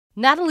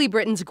Natalie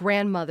Britton's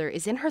grandmother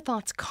is in her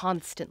thoughts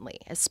constantly,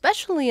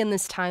 especially in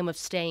this time of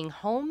staying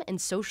home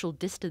and social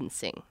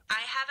distancing.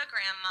 I have a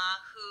grandma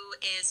who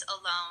is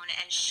alone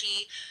and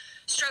she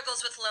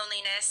struggles with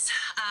loneliness,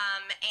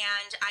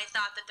 and I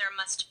thought that there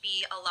must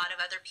be a lot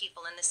of other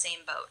people in the same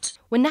boat.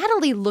 When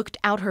Natalie looked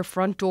out her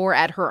front door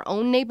at her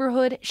own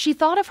neighborhood, she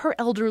thought of her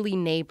elderly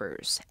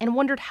neighbors and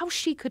wondered how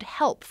she could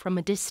help from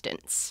a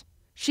distance.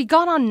 She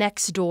got on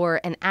Nextdoor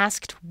and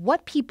asked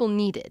what people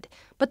needed,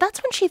 but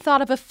that's when she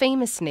thought of a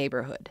famous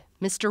neighborhood,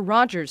 Mr.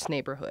 Rogers'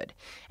 neighborhood,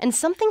 and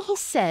something he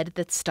said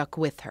that stuck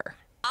with her.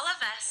 All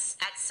of us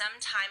at some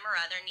time or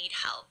other need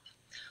help.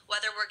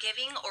 Whether we're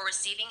giving or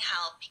receiving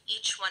help,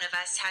 each one of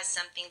us has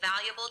something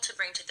valuable to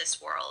bring to this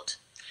world.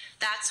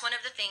 That's one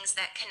of the things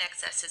that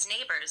connects us as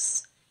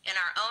neighbors. In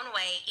our own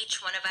way,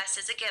 each one of us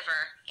is a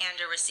giver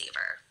and a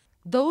receiver.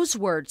 Those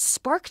words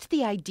sparked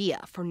the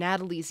idea for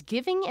Natalie's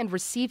Giving and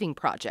Receiving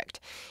project.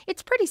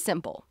 It's pretty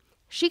simple.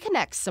 She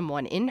connects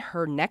someone in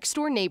her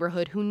next-door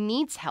neighborhood who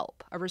needs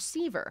help, a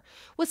receiver,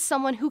 with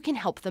someone who can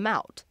help them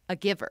out, a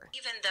giver.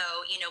 Even though,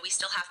 we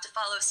still have to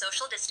follow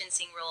social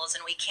distancing rules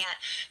and we can't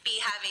be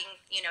having,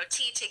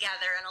 tea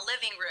together in a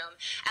living room,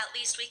 at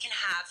least we can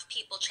have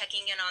people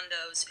checking in on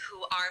those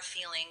who are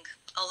feeling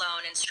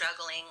alone and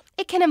struggling.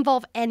 It can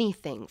involve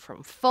anything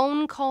from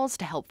phone calls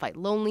to help fight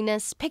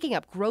loneliness, picking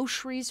up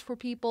groceries for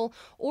people,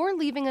 or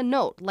leaving a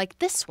note like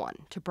this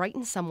one to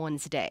brighten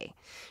someone's day.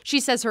 She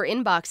says her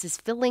inbox is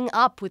filling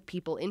up with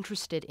people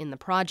interested in the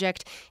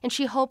project, and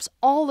she hopes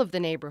all of the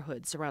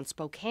neighborhoods around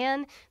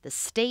Spokane, the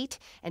state,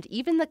 and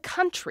even the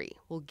country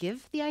will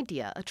give the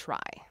idea a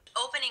try.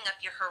 Opening up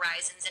your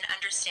horizons and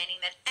understanding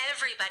that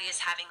everybody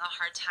is having a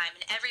hard time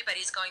and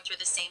everybody's going through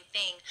the same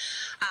thing,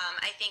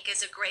 I think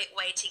is a great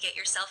way to get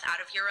yourself out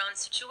of your own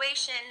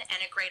situation and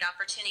a great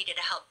opportunity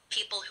to help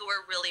people who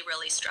are really,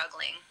 really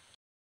struggling.